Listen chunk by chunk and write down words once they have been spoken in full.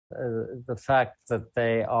the fact that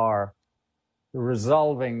they are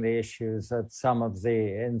resolving the issues that some of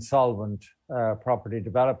the insolvent property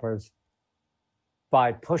developers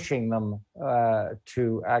by pushing them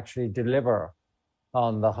to actually deliver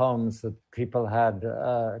on the homes that people had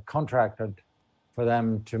contracted for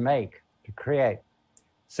them to create.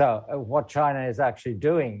 So what China is actually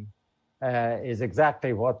doing is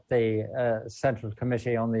exactly what the Central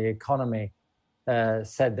Committee on the Economy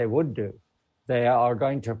said they would do. They are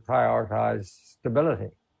going to prioritize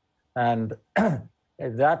stability. And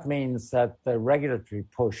that means that the regulatory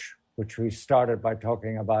push, which we started by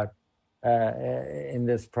talking about in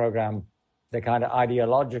this program, the kind of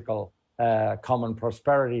ideological common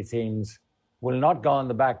prosperity themes, will not go on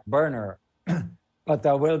the back burner, but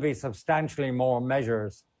there will be substantially more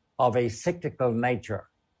measures of a cyclical nature,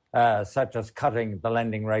 such as cutting the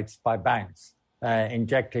lending rates by banks,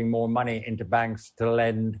 injecting more money into banks to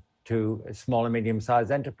lend to small and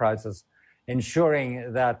medium-sized enterprises,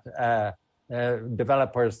 ensuring that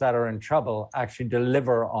developers that are in trouble actually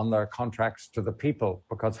deliver on their contracts to the people,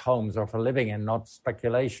 because homes are for living in, not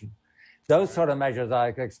speculation. Those sort of measures I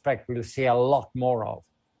expect we'll see a lot more of,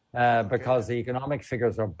 because the economic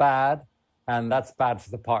figures are bad, and that's bad for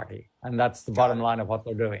the party. And that's the bottom line of what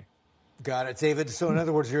they're doing. Got it, David. So in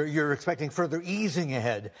other words, you're expecting further easing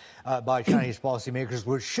ahead by Chinese policymakers,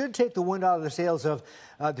 which should take the wind out of the sails of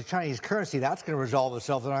the Chinese currency. That's going to resolve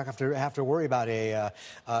itself. They're not going to have to worry about a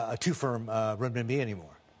too firm renminbi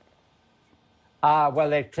anymore. Well,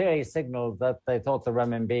 they clearly signaled that they thought the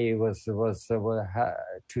renminbi was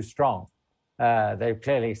too strong. They've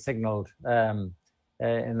clearly signaled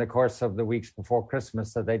in the course of the weeks before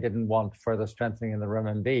Christmas that they didn't want further strengthening in the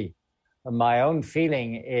renminbi. My own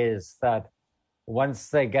feeling is that once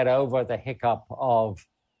they get over the hiccup of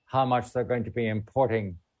how much they're going to be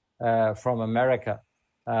importing from America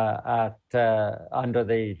under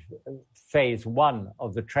the phase one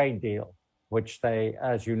of the trade deal, which they,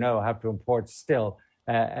 as you know, have to import still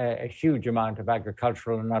a huge amount of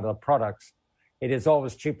agricultural and other products, it is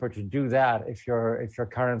always cheaper to do that if your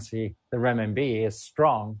currency, the renminbi, is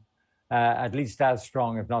strong, at least as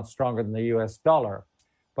strong, if not stronger than the US dollar.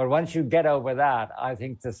 But once you get over that, I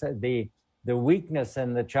think the weakness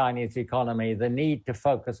in the Chinese economy, the need to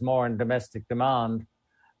focus more on domestic demand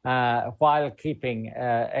while keeping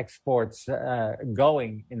exports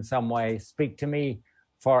going in some way, speak to me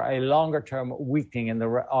for a longer-term weakening in the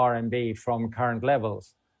RMB from current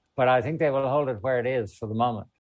levels. But I think they will hold it where it is for the moment.